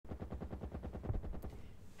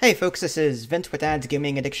Hey folks, this is Vince with Dad's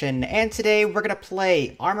Gaming Addiction, and today we're gonna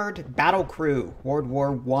play Armored Battle Crew World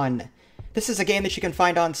War I. This is a game that you can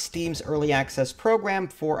find on Steam's Early Access program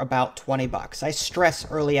for about 20 bucks. I stress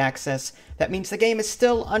early access. That means the game is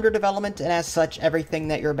still under development, and as such, everything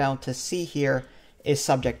that you're about to see here is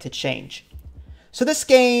subject to change. So this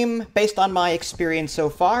game, based on my experience so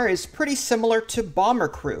far, is pretty similar to Bomber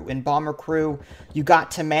Crew. In Bomber Crew, you got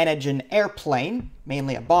to manage an airplane,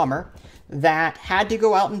 mainly a bomber, that had to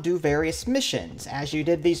go out and do various missions. As you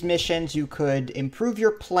did these missions, you could improve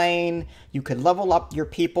your plane, you could level up your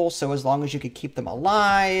people, so as long as you could keep them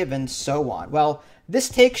alive, and so on. Well, this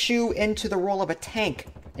takes you into the role of a tank,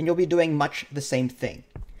 and you'll be doing much the same thing.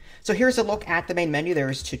 So here's a look at the main menu.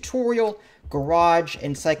 There's Tutorial, Garage,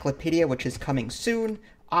 Encyclopedia, which is coming soon,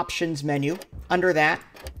 Options menu. Under that,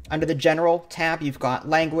 under the General tab, you've got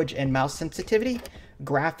Language and Mouse Sensitivity,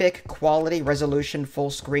 Graphic, Quality, Resolution, Full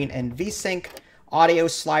Screen, and VSync, Audio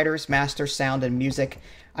sliders, Master Sound, and Music.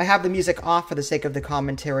 I have the music off for the sake of the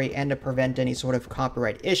commentary and to prevent any sort of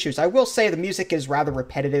copyright issues. I will say the music is rather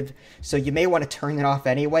repetitive, so you may want to turn it off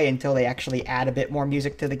anyway until they actually add a bit more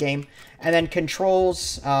music to the game. And then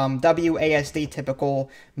controls, WASD, typical,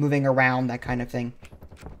 moving around, that kind of thing.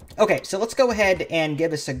 Okay, so let's go ahead and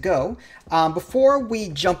give this a go. Before we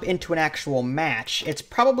jump into an actual match, it's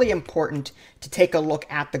probably important to take a look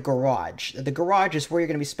at the garage. The garage is where you're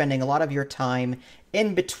going to be spending a lot of your time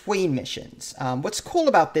in between missions. What's cool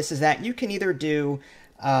about this is that you can either do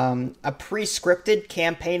a pre-scripted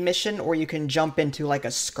campaign mission, or you can jump into like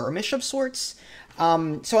a skirmish of sorts.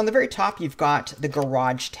 So on the very top, you've got the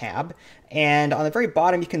Garage tab, and on the very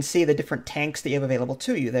bottom, you can see the different tanks that you have available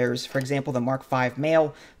to you. There's, for example, the Mark V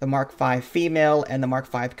Male, the Mark V Female, and the Mark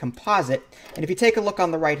V Composite. And if you take a look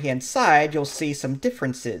on the right-hand side, you'll see some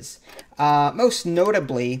differences. Most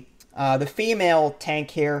notably, the female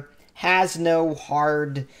tank here has no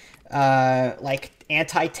hard, like,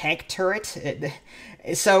 anti-tank turret.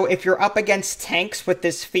 So if you're up against tanks with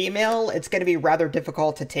this female, it's going to be rather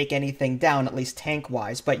difficult to take anything down, at least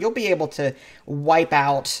tank-wise. But you'll be able to wipe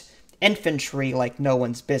out infantry like no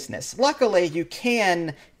one's business. Luckily, you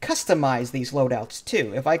can customize these loadouts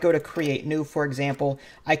too. If I go to Create New, for example,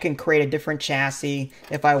 I can create a different chassis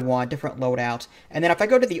if I want, different loadout. And then if I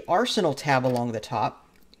go to the Arsenal tab along the top,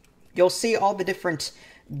 you'll see all the different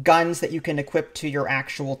guns that you can equip to your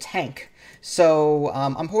actual tank. So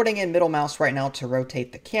I'm holding in middle mouse right now to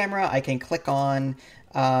rotate the camera. I can click on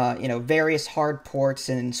various hard ports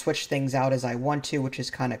and switch things out as I want to, which is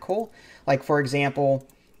kind of cool. Like, for example,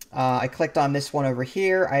 I clicked on this one over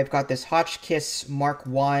here. I've got this Hotchkiss Mark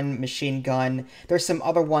I machine gun. There's some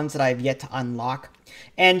other ones that I've yet to unlock.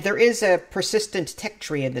 And there is a persistent tech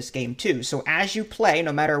tree in this game too. So as you play,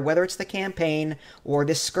 no matter whether it's the campaign or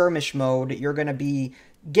this skirmish mode, you're going to be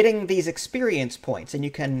getting these experience points, and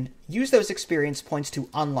you can use those experience points to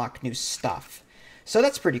unlock new stuff. So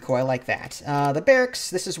that's pretty cool. I like that. The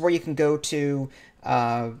barracks, this is where you can go to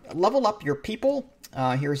level up your people.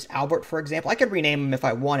 Here's Albert, for example. I could rename him if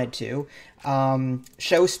I wanted to.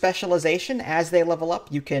 Show specialization. As they level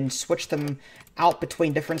up, you can switch them out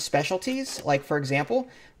between different specialties. Like, for example,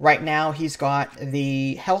 right now he's got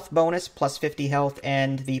the health bonus, plus 50 health,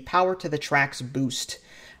 and the power to the tracks boost.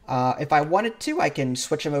 If I wanted to, I can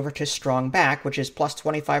switch him over to Strong Back, which is plus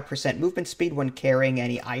 25% movement speed when carrying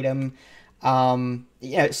any item, so on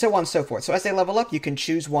and so forth. So as they level up, you can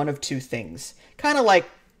choose one of two things. Kind of like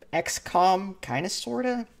XCOM, kind of, sort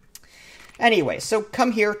of. Anyway, so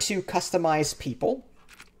come here to customize people.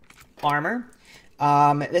 Armor.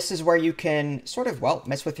 This is where you can sort of, well,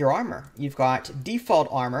 mess with your armor. You've got default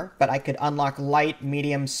armor, but I could unlock light,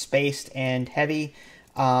 medium, spaced, and heavy.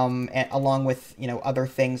 Along with, other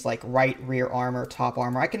things like right, rear armor, top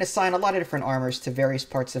armor. I can assign a lot of different armors to various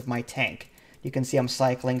parts of my tank. You can see I'm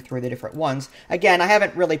cycling through the different ones. Again, I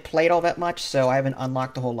haven't really played all that much, so I haven't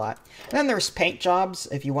unlocked a whole lot. And then there's paint jobs.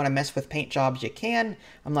 If you want to mess with paint jobs, you can.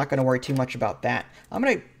 I'm not going to worry too much about that. I'm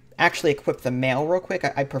going to actually equip the male real quick.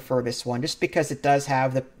 I prefer this one, just because it does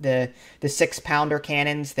have the 6-pounder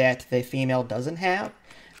cannons that the female doesn't have.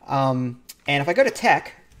 And if I go to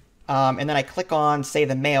tech, and then I click on, say,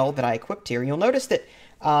 the male that I equipped here, you'll notice that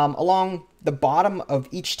along the bottom of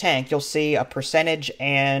each tank, you'll see a percentage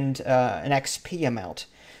and an XP amount.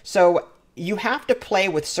 So you have to play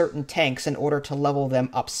with certain tanks in order to level them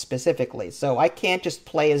up specifically. So I can't just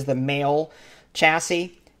play as the male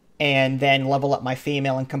chassis and then level up my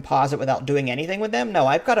female and composite without doing anything with them. No,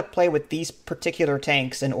 I've got to play with these particular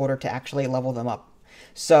tanks in order to actually level them up.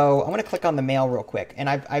 So I'm going to click on the male real quick, and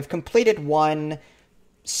I've completed one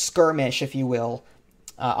skirmish, if you will,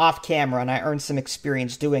 off camera, and I earned some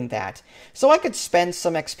experience doing that. So I could spend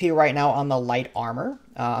some XP right now on the light armor.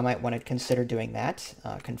 I might want to consider doing that.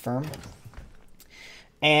 Confirm.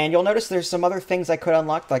 And you'll notice there's some other things I could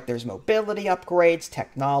unlock, like there's mobility upgrades,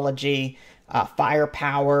 technology,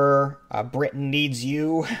 firepower, Britain needs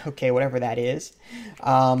you, okay, whatever that is.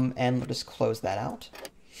 And we'll just close that out.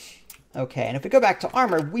 Okay, and if we go back to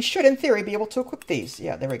armor, we should, in theory, be able to equip these.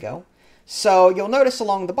 Yeah, there we go. So you'll notice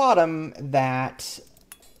along the bottom that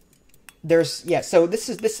there's, yeah, so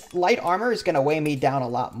this light armor is going to weigh me down a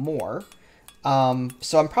lot more.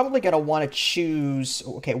 So I'm probably going to want to choose,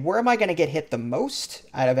 okay, where am I going to get hit the most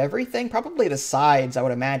out of everything? Probably the sides, I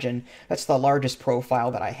would imagine. That's the largest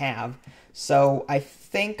profile that I have. So I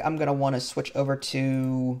think I'm going to want to switch over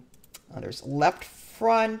to, there's left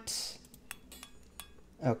front.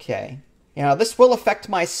 Okay. You know, this will affect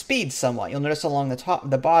my speed somewhat. You'll notice along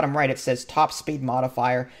the bottom right, it says top speed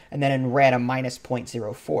modifier, and then in red, a minus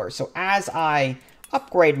 0.04. So as I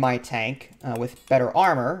upgrade my tank with better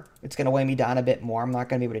armor, it's going to weigh me down a bit more. I'm not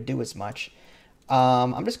going to be able to do as much.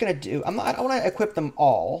 I'm just going to do, I want to equip them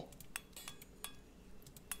all.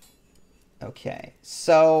 Okay,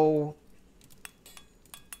 so,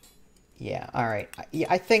 yeah, all right. Yeah,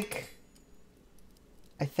 I think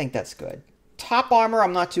that's good. Top armor,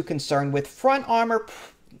 I'm not too concerned with. Front armor,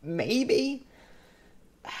 maybe.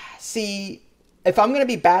 See, if I'm going to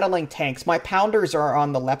be battling tanks, my pounders are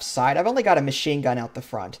on the left side. I've only got a machine gun out the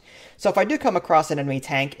front. So if I do come across an enemy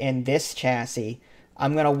tank in this chassis,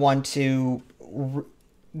 I'm going to want to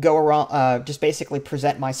go around, just basically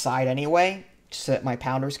present my side anyway, so that my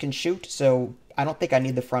pounders can shoot. So I don't think I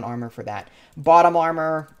need the front armor for that. Bottom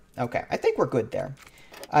armor, okay, I think we're good there.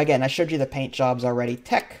 Again, I showed you the paint jobs already.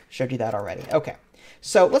 Tech, showed you that already. Okay,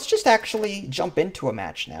 so let's just actually jump into a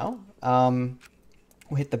match now. We'll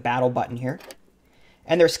hit the battle button here.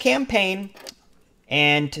 And there's campaign,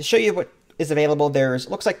 and to show you what is available,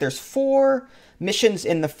 looks like there's 4 missions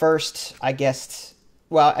in the first, I guess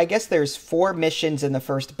there's 4 missions in the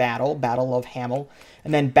first battle, Battle of Hamel,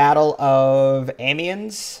 and then Battle of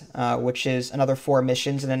Amiens, which is another 4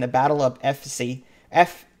 missions, and then the Battle of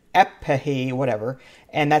Epehi, whatever,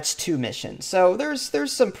 and that's 2 missions. So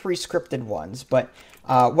there's some pre-scripted ones, but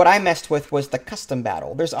what I messed with was the custom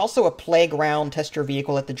battle. There's also a playground, test your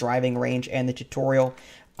vehicle at the driving range, and the tutorial.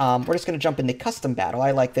 We're just going to jump into custom battle.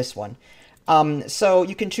 I like this one. So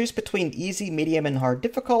you can choose between easy, medium, and hard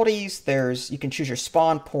difficulties. You can choose your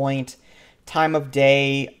spawn point, time of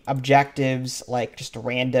day, objectives, like just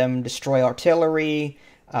random, destroy artillery,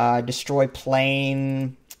 destroy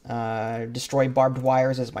plane, destroy barbed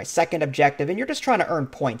wires as my second objective, and you're just trying to earn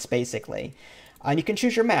points, basically. And you can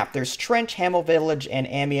choose your map. There's Trench, Hamel Village, and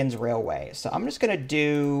Amiens Railway. So I'm just going to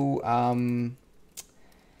do,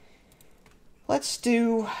 let's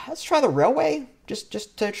try the Railway,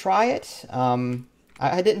 just to try it.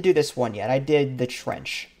 I didn't do this one yet. I did the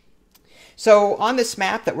Trench. So on this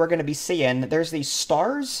map that we're going to be seeing, there's these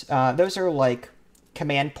stars. Those are like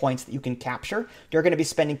command points that you can capture. You're going to be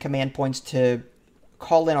spending command points to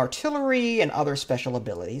call in artillery and other special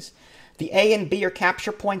abilities. The A and B are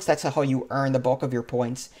capture points. That's how you earn the bulk of your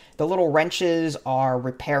points. The little wrenches are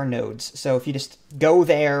repair nodes. So if you just go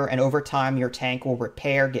there and over time your tank will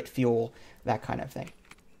repair, get fuel, that kind of thing.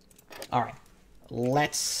 All right,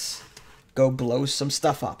 let's go blow some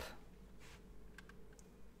stuff up.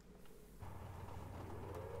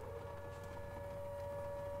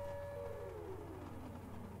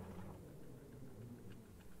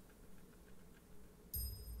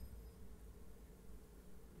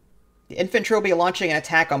 The infantry will be launching an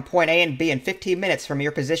attack on point A and B in 15 minutes from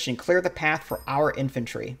your position. Clear the path for our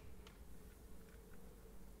infantry.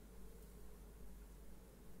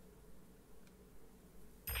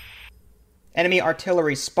 Enemy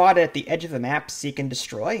artillery spotted at the edge of the map. Seek and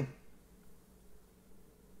destroy.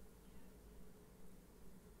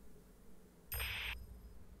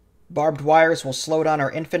 Barbed wires will slow down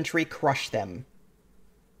our infantry. Crush them.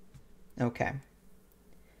 Okay.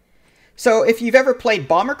 So if you've ever played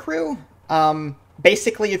Bomber Crew,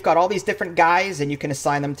 basically you've got all these different guys and you can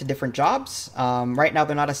assign them to different jobs. Right now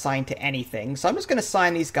they're not assigned to anything. So I'm just going to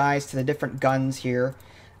assign these guys to the different guns here.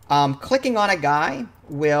 Clicking on a guy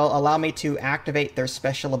will allow me to activate their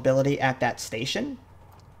special ability at that station.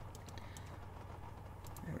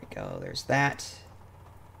 There we go, there's that.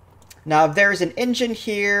 Now there's an engine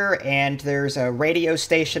here and there's a radio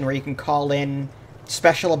station where you can call in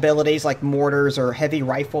special abilities like mortars or heavy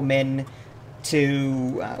riflemen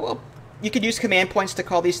to, well, you could use command points to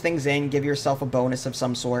call these things in, give yourself a bonus of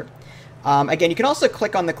some sort. Again, you can also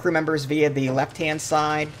click on the crew members via the left-hand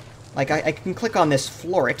side. Like, I can click on this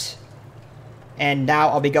floret, and now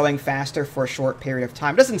I'll be going faster for a short period of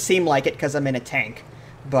time. Doesn't seem like it because I'm in a tank,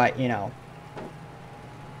 but, you know.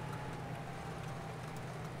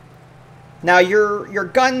 Now, your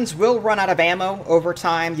guns will run out of ammo over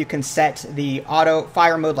time. You can set the auto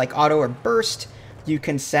fire mode like auto or burst. You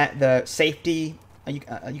can set the safety. You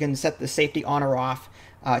can set the safety on or off.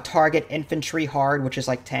 Target infantry hard, which is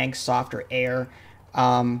like tanks, soft, or air.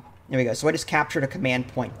 There we go. So I just captured a command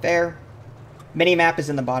point there. Minimap is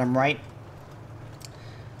in the bottom right.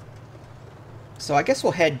 So I guess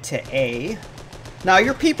we'll head to A. Now,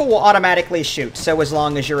 your people will automatically shoot, so as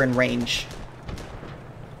long as you're in range.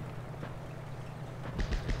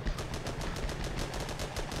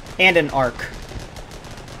 And an arc.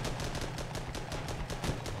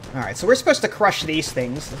 Alright, so we're supposed to crush these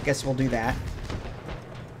things. I guess we'll do that.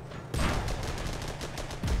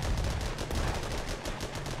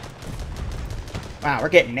 Wow, we're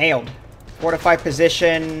getting nailed. Fortify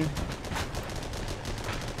position.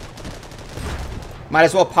 Might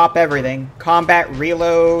as well pop everything. Combat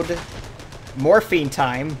reload. Morphine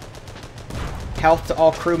time. Health to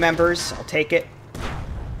all crew members. I'll take it.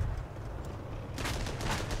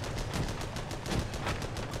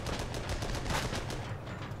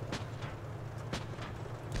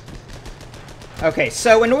 Okay,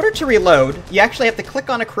 so in order to reload, you actually have to click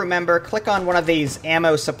on a crew member, click on one of these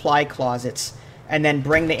ammo supply closets, and then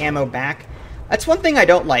bring the ammo back. That's one thing I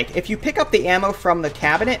don't like. If you pick up the ammo from the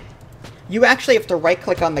cabinet, you actually have to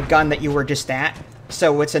right-click on the gun that you were just at,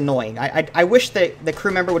 so it's annoying. I wish that the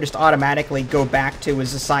crew member would just automatically go back to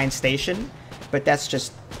his assigned station, but that's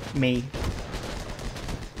just me.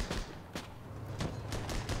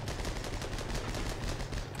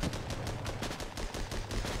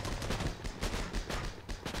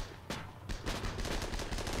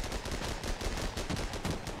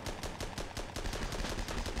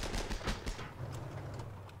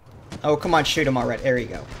 Oh, come on, shoot him already. There you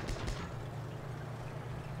go.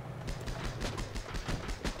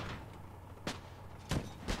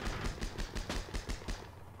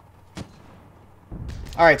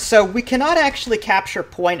 Alright, so we cannot actually capture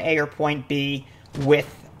point A or point B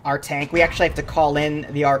with our tank. We actually have to call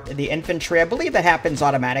in the infantry. I believe that happens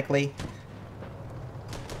automatically.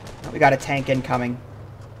 We got a tank incoming.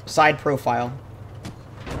 Side profile.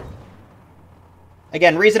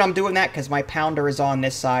 Again, reason I'm doing that, because my pounder is on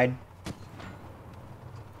this side.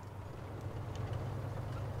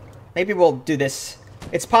 Maybe we'll do this.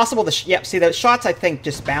 It's possible to... Yep, see, the shots, I think,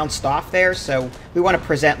 just bounced off there, so we want to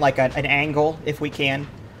present, like, an angle, if we can.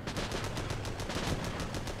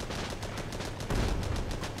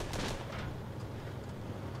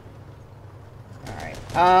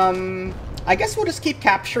 Alright. I guess we'll just keep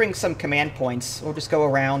capturing some command points. We'll just go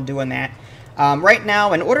around doing that. Right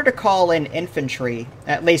now, in order to call in infantry,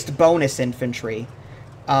 at least bonus infantry,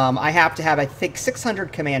 I have to have, I think,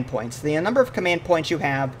 600 command points. The number of command points you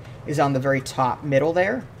have is on the very top middle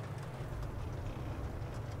there.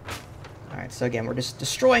 Alright, so again, we're just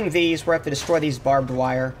destroying these. We have to destroy these barbed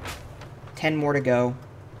wire. 10 more to go.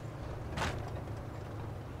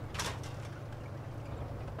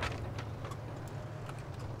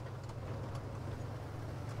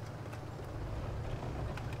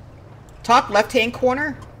 Top left-hand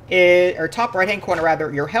corner, or top right-hand corner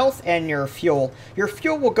rather, your health and your fuel. Your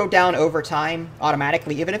fuel will go down over time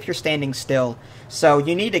automatically, even if you're standing still. So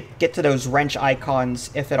you need to get to those wrench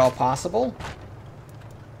icons, if at all possible,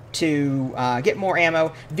 to get more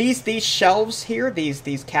ammo. These shelves here,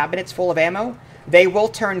 these cabinets full of ammo, they will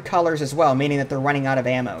turn colors as well, meaning that they're running out of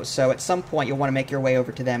ammo. So at some point you'll want to make your way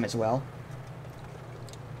over to them as well.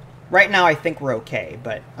 Right now I think we're okay,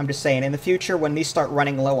 but I'm just saying, in the future, when these start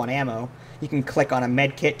running low on ammo, you can click on a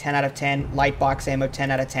med kit, 10 out of 10, light box ammo, 10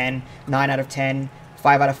 out of 10, 9 out of 10,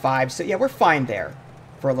 5 out of 5. So yeah, we're fine there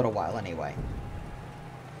for a little while anyway.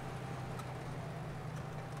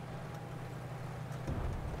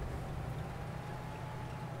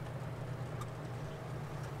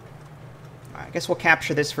 I guess we'll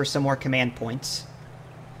capture this for some more command points.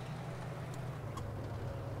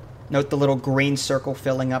 Note the little green circle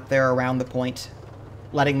filling up there around the point,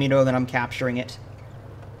 letting me know that I'm capturing it.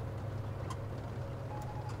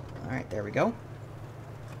 Alright, there we go.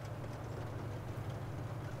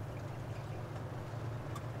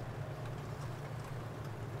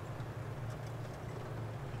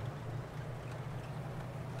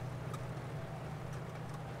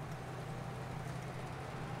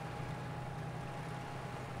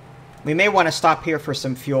 We may want to stop here for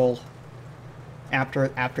some fuel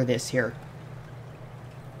after this here.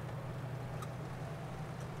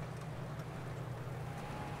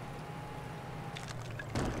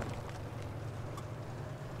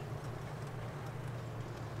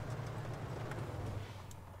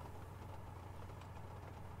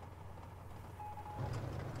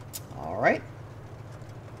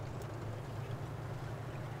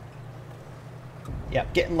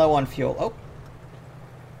 Yep, getting low on fuel. Oh.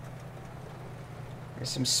 There's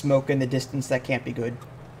some smoke in the distance. That can't be good.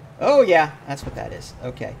 Oh, yeah. That's what that is.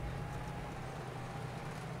 Okay.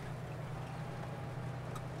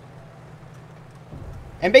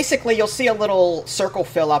 And basically, you'll see a little circle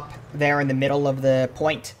fill up there in the middle of the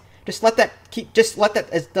point. Just let that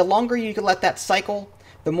the longer you can let that cycle,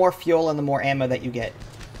 the more fuel and the more ammo that you get.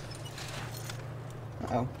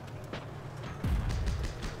 Uh-oh.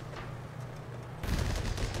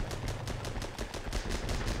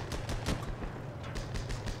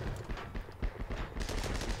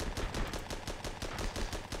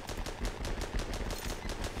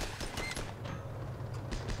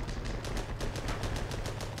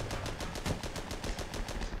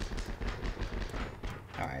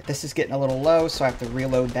 Alright, this is getting a little low, so I have to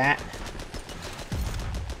reload that.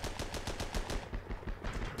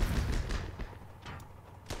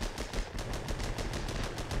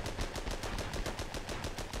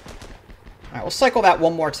 Alright, we'll cycle that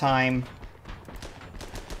one more time.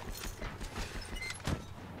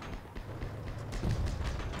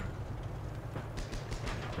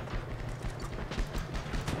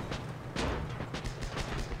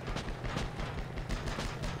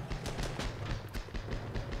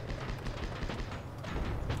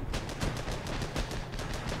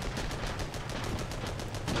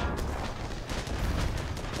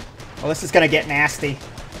 Well, this is gonna get nasty.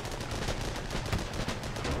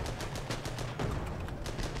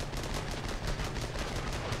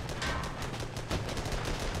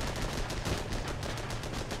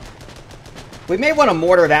 We may want to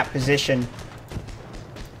mortar that position.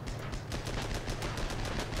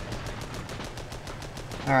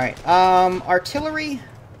 Alright, artillery?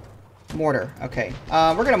 Mortar, okay.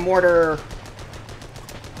 We're gonna mortar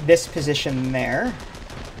this position there.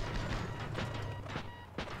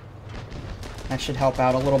 That should help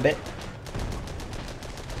out a little bit.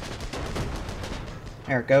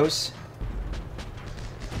 There it goes.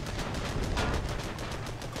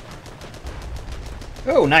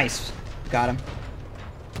 Oh, nice. Got him.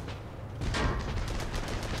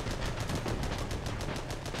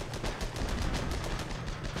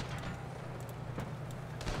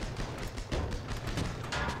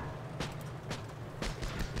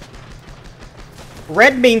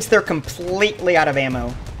 Red means they're completely out of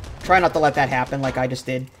ammo. Try not to let that happen like I just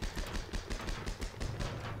did.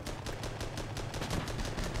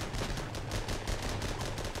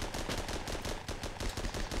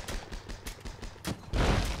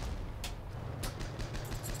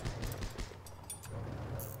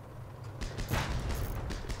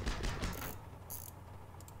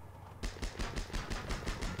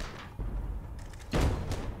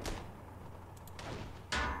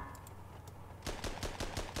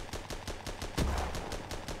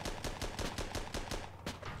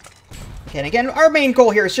 Okay, and again, our main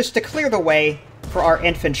goal here is just to clear the way for our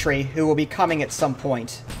infantry, who will be coming at some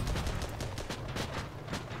point.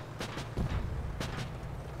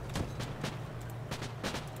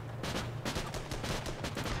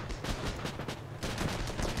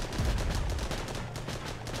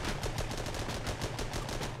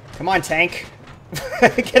 Come on, tank.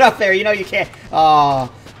 Get up there, you know you can't. Aw.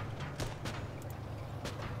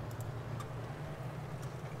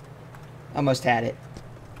 Almost had it.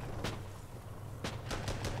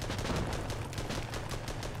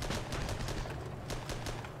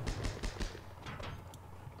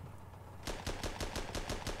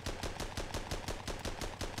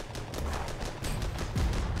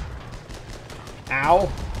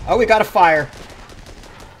 Ow. Oh, we got a fire.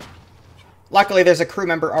 Luckily, there's a crew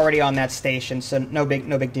member already on that station, so no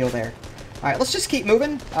big deal there. Alright, let's just keep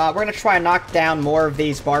moving. We're going to try and knock down more of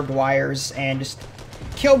these barbed wires and just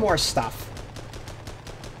kill more stuff.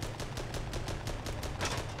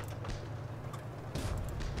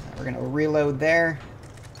 We're going to reload there.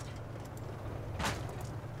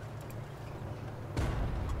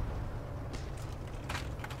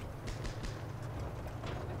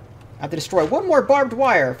 I have to destroy one more barbed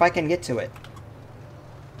wire if I can get to it.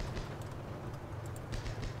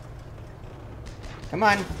 Come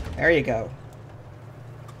on. There you go.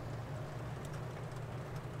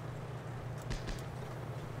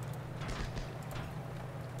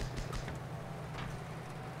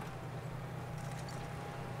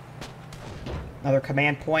 Another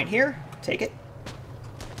command point here. Take it.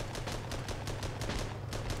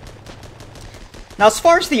 Now, as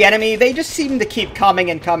far as the enemy, they just seem to keep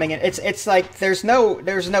coming and coming, and it's like there's no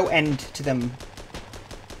end to them.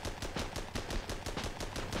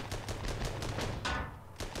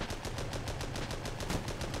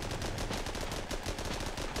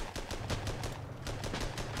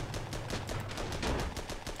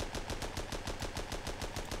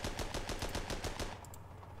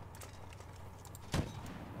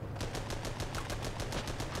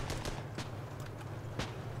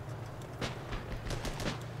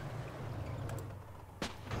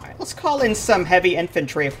 Let's call in some heavy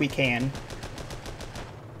infantry if we can.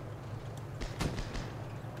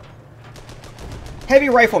 Heavy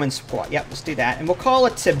rifleman squad. Yep, let's do that. And we'll call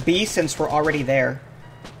it to B since we're already there.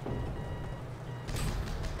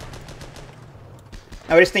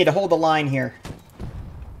 Now we just need to hold the line here.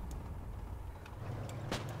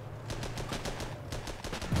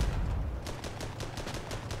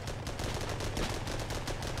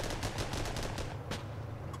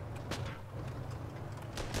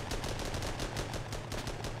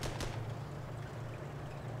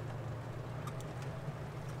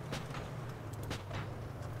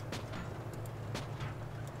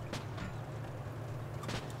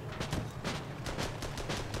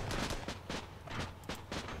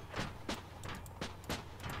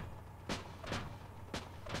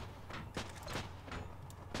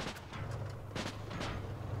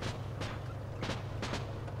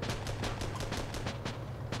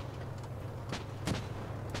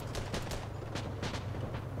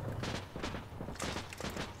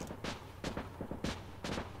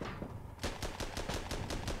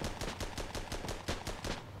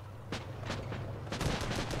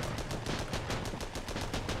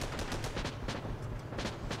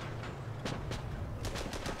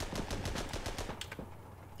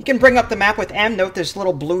 You can bring up the map with M. Note there's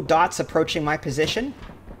little blue dots approaching my position.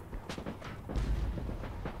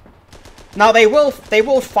 Now they will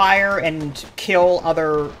fire and kill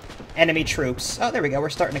other enemy troops. Oh, there we go. We're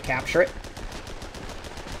starting to capture it.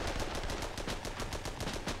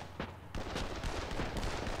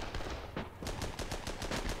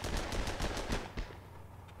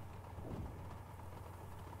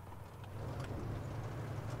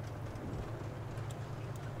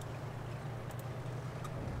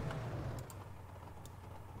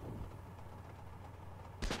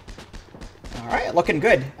 Alright, looking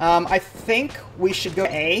good. I think we should go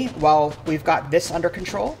A while we've got this under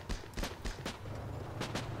control.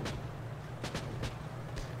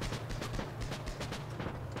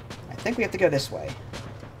 I think we have to go this way.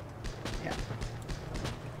 Yeah.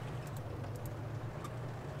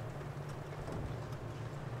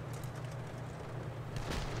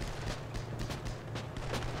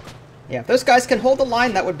 Yeah, if those guys can hold the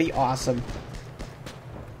line, that would be awesome.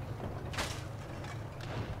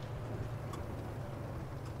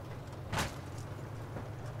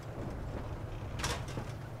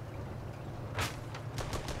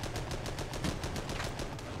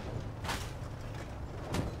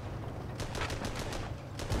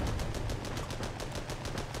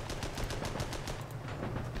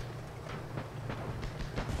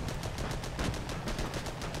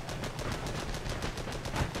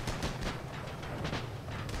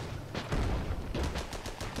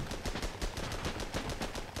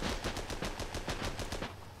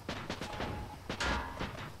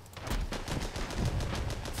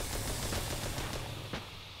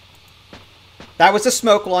 That was a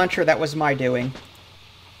smoke launcher. That was my doing.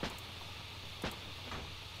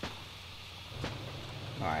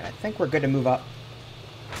 Alright, I think we're good to move up.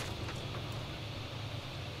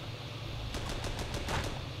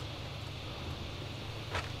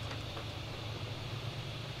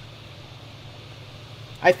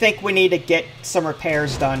 I think we need to get some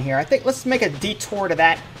repairs done here. I think let's make a detour to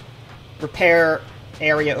that repair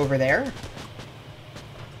area over there.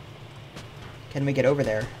 Can we get over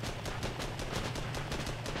there?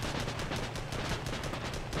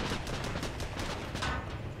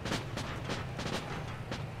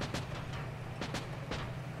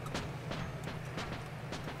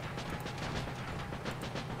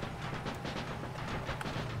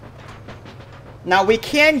 Now, we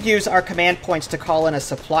can use our command points to call in a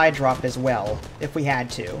supply drop as well, if we had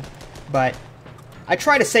to. But I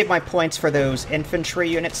try to save my points for those infantry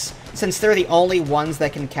units, since they're the only ones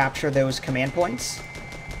that can capture those command points.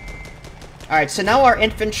 Alright, so now our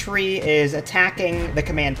infantry is attacking the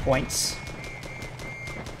command points.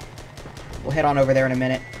 We'll head on over there in a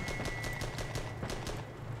minute.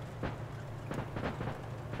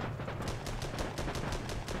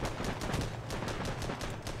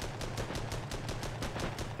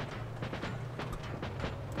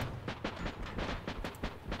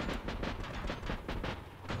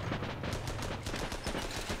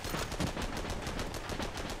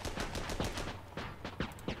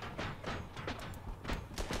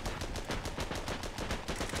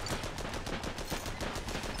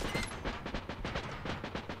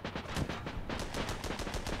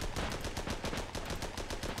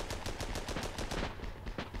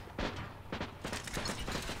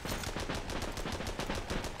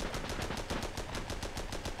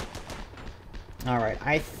 Alright,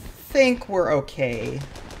 I think we're okay.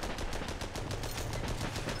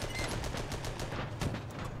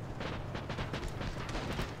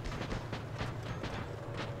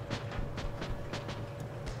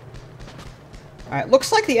 Alright,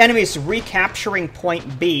 looks like the enemy's recapturing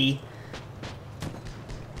point B.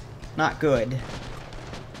 Not good.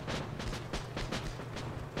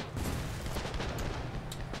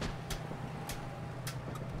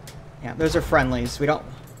 Yeah, those are friendlies. We don't...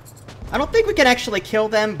 I don't think we can actually kill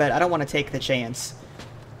them, but I don't want to take the chance.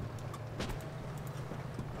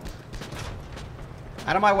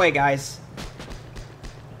 Out of my way, guys.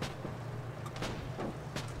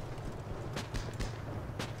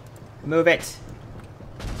 Move it.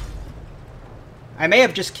 I may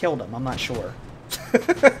have just killed him, I'm not sure.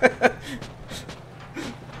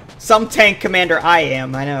 Some tank commander I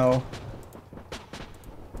am, I know.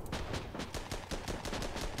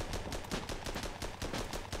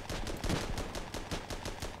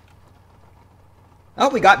 Oh,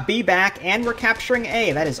 we got B back, and we're capturing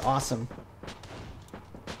A. That is awesome.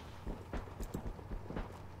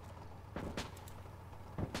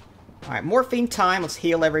 Alright, morphine time. Let's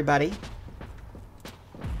heal everybody.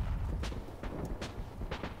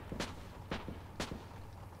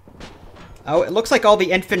 Oh, it looks like all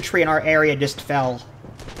the infantry in our area just fell.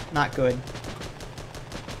 Not good.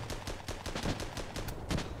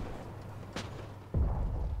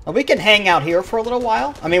 Well, we can hang out here for a little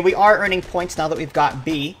while. I mean, we are earning points now that we've got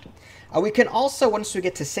B. We can also, once we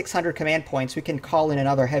get to 600 command points, we can call in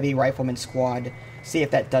another heavy rifleman squad. See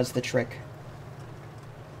if that does the trick.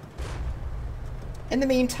 In the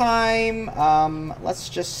meantime, let's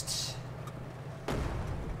just...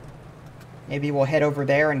 maybe we'll head over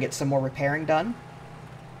there and get some more repairing done.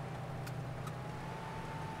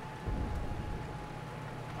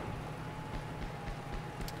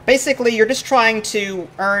 Basically, you're just trying to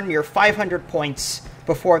earn your 500 points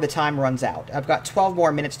before the time runs out. I've got 12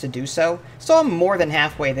 more minutes to do so, so I'm more than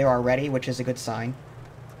halfway there already, which is a good sign.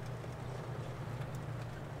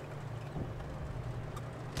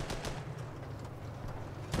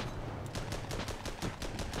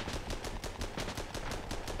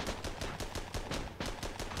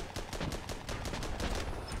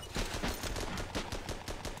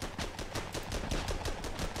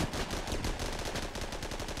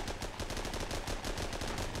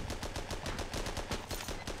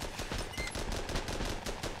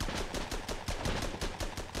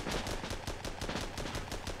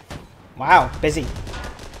 Wow, busy.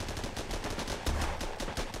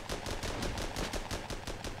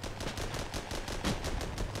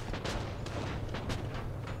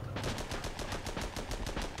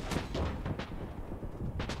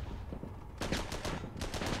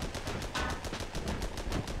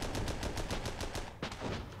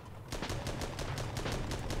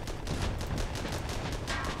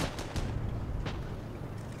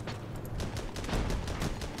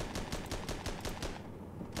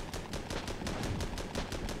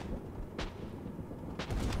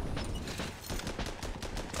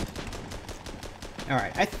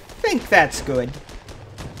 Alright, I think that's good.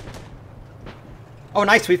 Oh,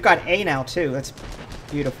 nice, we've got A now, too. That's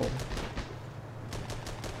beautiful.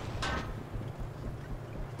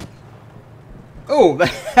 Oh, that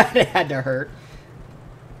had to hurt.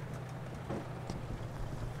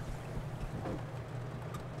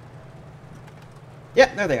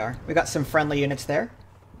 Yep, there they are. We got some friendly units there.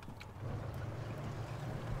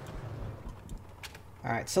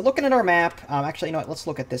 Alright, so looking at our map... actually, you know what? Let's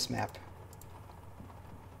look at this map.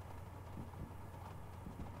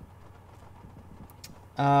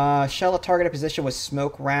 Shell a targeted position with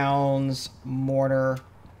smoke rounds, mortar.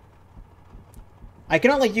 I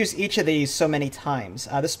can only use each of these so many times.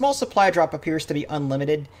 The small supply drop appears to be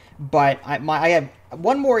unlimited, but I have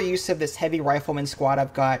one more use of this heavy rifleman squad.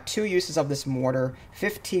 I've got 2 uses of this mortar,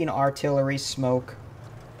 15 artillery, smoke.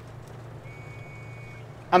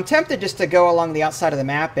 I'm tempted just to go along the outside of the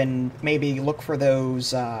map and maybe look for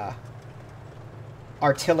those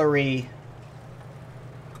artillery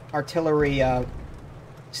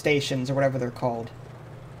stations, or whatever they're called.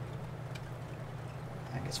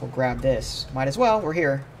 I guess we'll grab this. Might as well, we're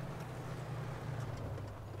here.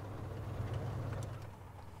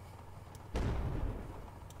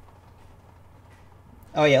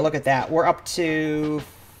 Oh yeah, look at that. We're up to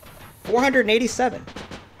 487.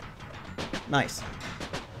 Nice.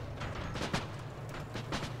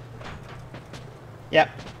 Yep.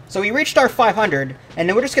 So we reached our 500, and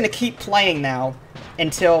then we're just going to keep playing now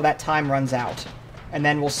until that time runs out. And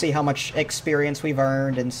then we'll see how much experience we've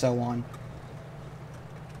earned and so on.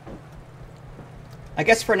 I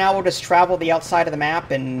guess for now we'll just travel the outside of the map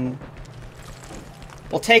and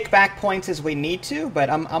we'll take back points as we need to, but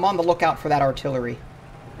I'm on the lookout for that artillery.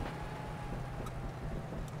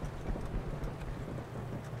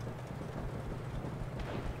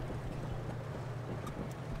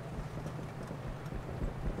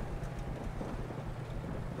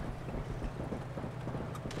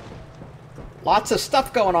 Lots of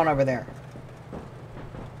stuff going on over there.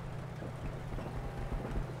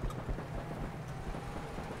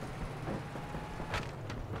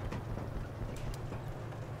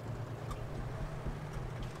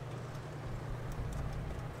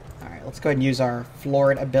 Alright, let's go ahead and use our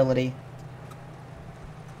floored ability.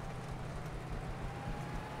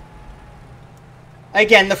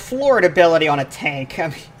 Again, the floored ability on a tank, I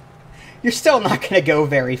mean, you're still not going to go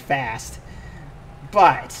very fast.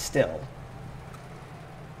 But, still.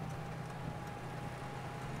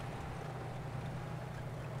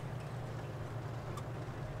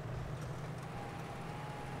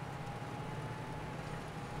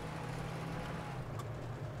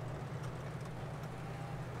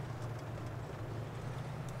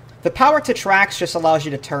 The power to tracks just allows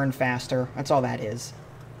you to turn faster. That's all that is.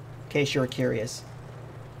 In case you were curious.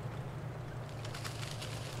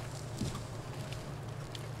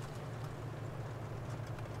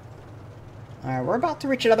 Alright, we're about to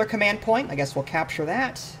reach another command point. I guess we'll capture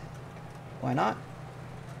that. Why not?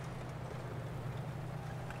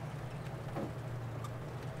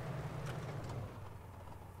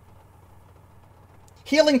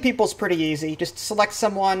 Healing people's pretty easy. Just select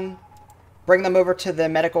someone, bring them over to the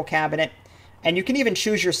medical cabinet, and you can even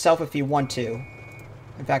choose yourself if you want to.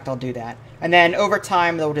 In fact, I'll do that. And then over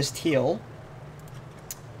time, they'll just heal.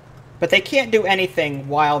 But they can't do anything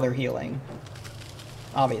while they're healing.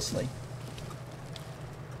 Obviously.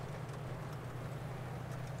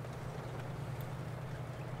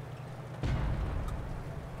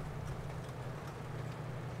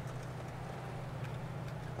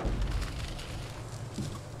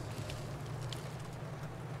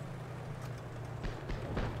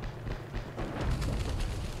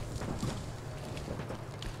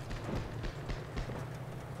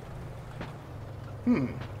 I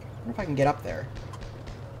wonder if I can get up there.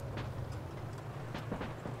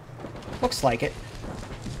 Looks like it.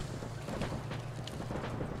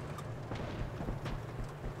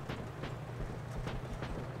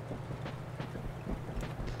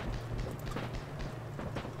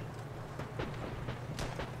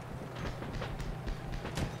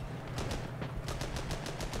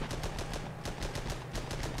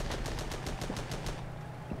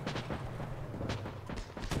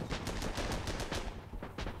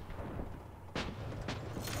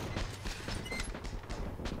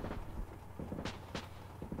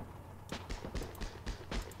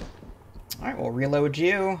 Alright, we'll reload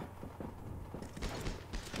you.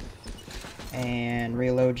 And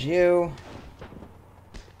reload you.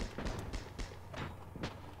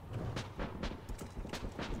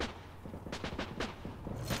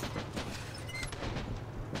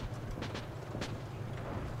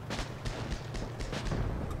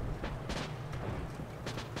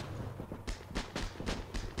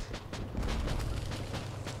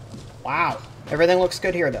 Wow. Everything looks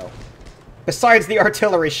good here, though. Besides the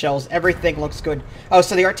artillery shells, everything looks good. Oh,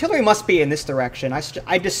 so the artillery must be in this direction. I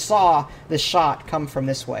just saw the shot come from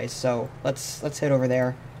this way, so let's head over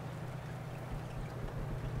there.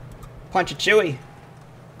 Punch a Chewie.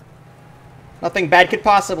 Nothing bad could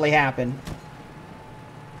possibly happen.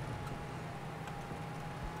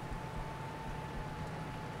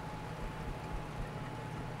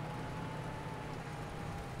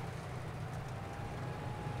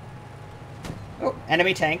 Oh,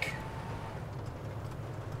 enemy tank.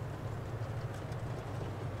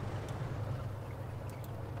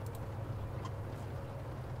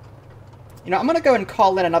 You know, I'm going to go and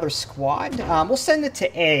call in another squad. We'll send it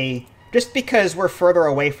to A, just because we're further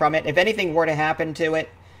away from it. If anything were to happen to it,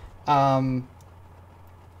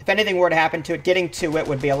 getting to it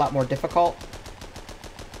would be a lot more difficult.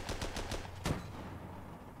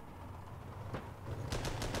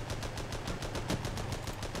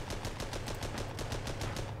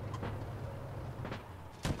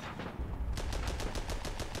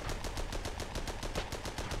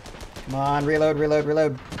 Come on, reload, reload,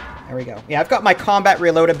 reload. There we go. Yeah, I've got my combat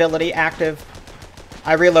reload ability active.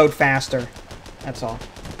 I reload faster. That's all.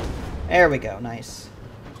 There we go. Nice.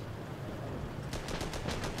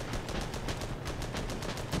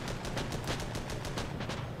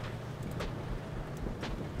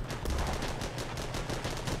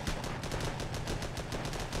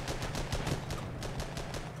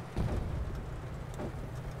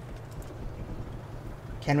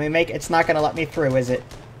 Can we make... It's not going to let me through, is it?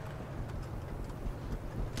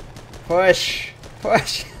 Push!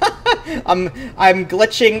 Push! I'm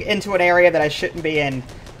glitching into an area that I shouldn't be in.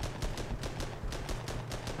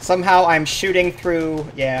 Somehow I'm shooting through...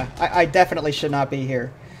 Yeah, I definitely should not be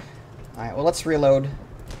here. Alright, well, let's reload.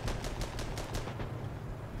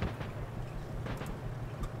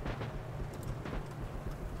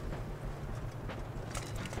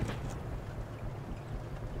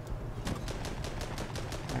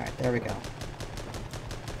 There we go.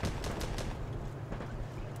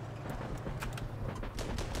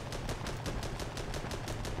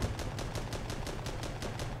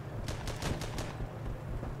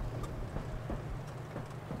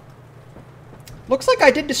 Looks like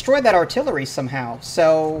I did destroy that artillery somehow,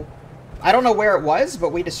 so I don't know where it was, but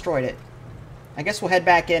we destroyed it. I guess we'll head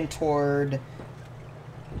back in toward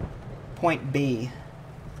point B.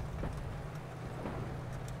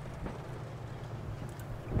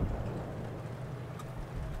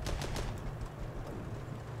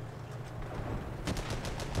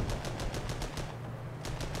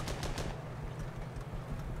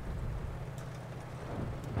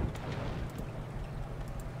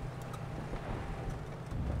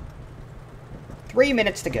 Three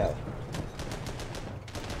minutes to go.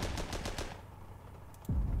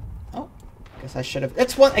 Oh, guess I should have.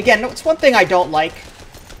 It's one again. It's one thing I don't like.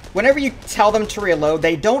 Whenever you tell them to reload,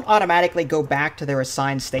 they don't automatically go back to their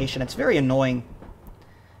assigned station. It's very annoying.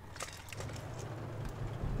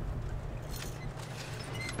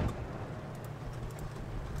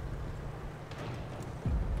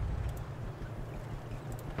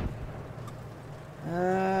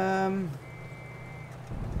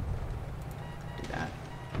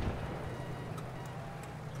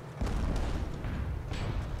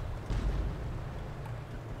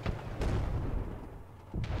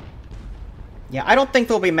 Yeah, I don't think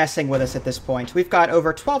they'll be messing with us at this point. We've got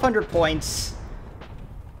over 1,200 points.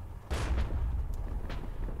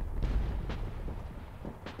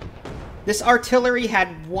 This artillery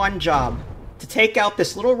had one job, to take out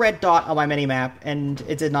this little red dot on my minimap, and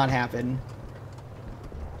it did not happen.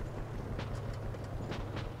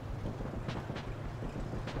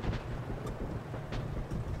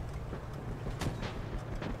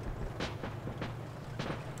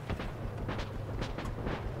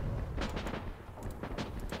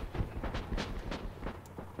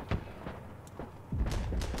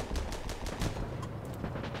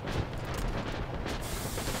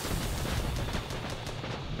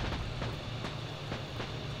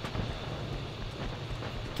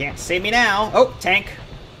 Can't see me now. Oh, tank.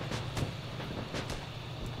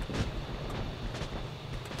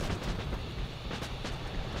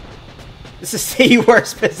 This is the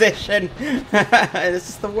worst position. This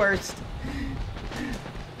is the worst.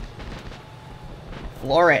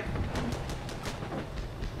 Floor it.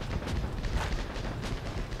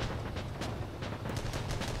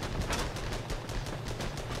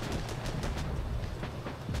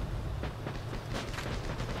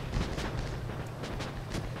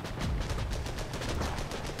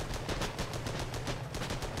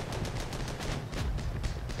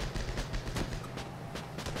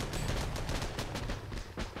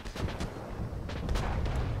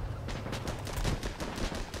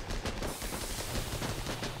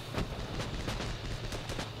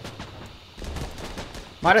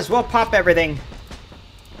 Might as well pop everything.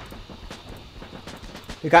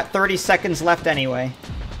 We got 30 seconds left anyway.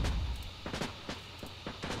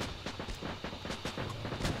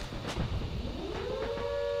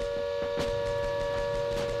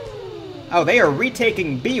 Oh, they are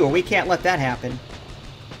retaking B. Well, we can't let that happen.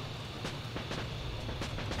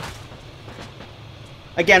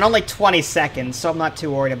 Again, only 20 seconds, so I'm not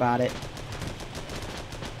too worried about it.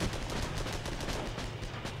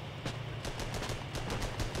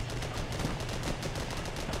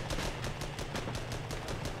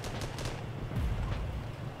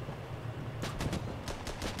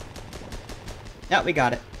 Oh, we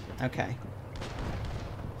got it. Okay.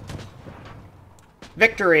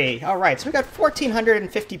 Victory! Alright, so we got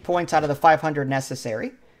 1,450 points out of the 500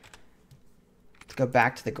 necessary. Let's go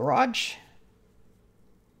back to the garage.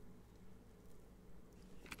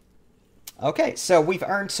 Okay, so we've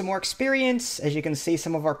earned some more experience. As you can see,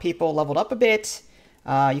 some of our people leveled up a bit.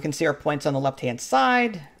 You can see our points on the left-hand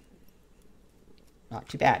side. Not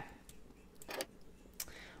too bad.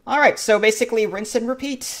 Alright, so basically rinse and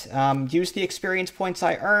repeat. Use the experience points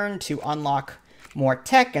I earned to unlock more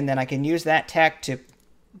tech, and then I can use that tech to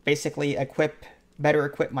basically better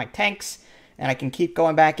equip my tanks, and I can keep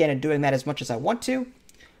going back in and doing that as much as I want to.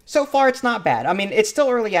 So far, it's not bad. I mean, it's still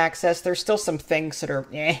early access. There's still some things that are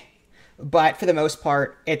but for the most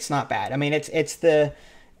part, it's not bad. I mean,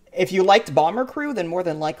 if you liked Bomber Crew, then more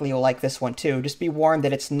than likely you'll like this one too. Just be warned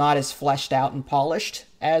that it's not as fleshed out and polished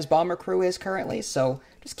as Bomber Crew is currently, so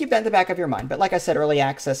just keep that in the back of your mind. But like I said, early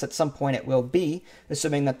access, at some point it will be,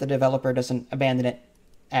 assuming that the developer doesn't abandon it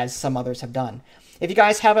as some others have done. If you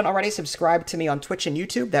guys haven't already, subscribe to me on Twitch and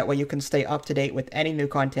YouTube. That way you can stay up to date with any new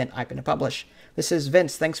content I can publish. This is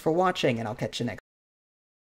Vince. Thanks for watching, and I'll catch you next time.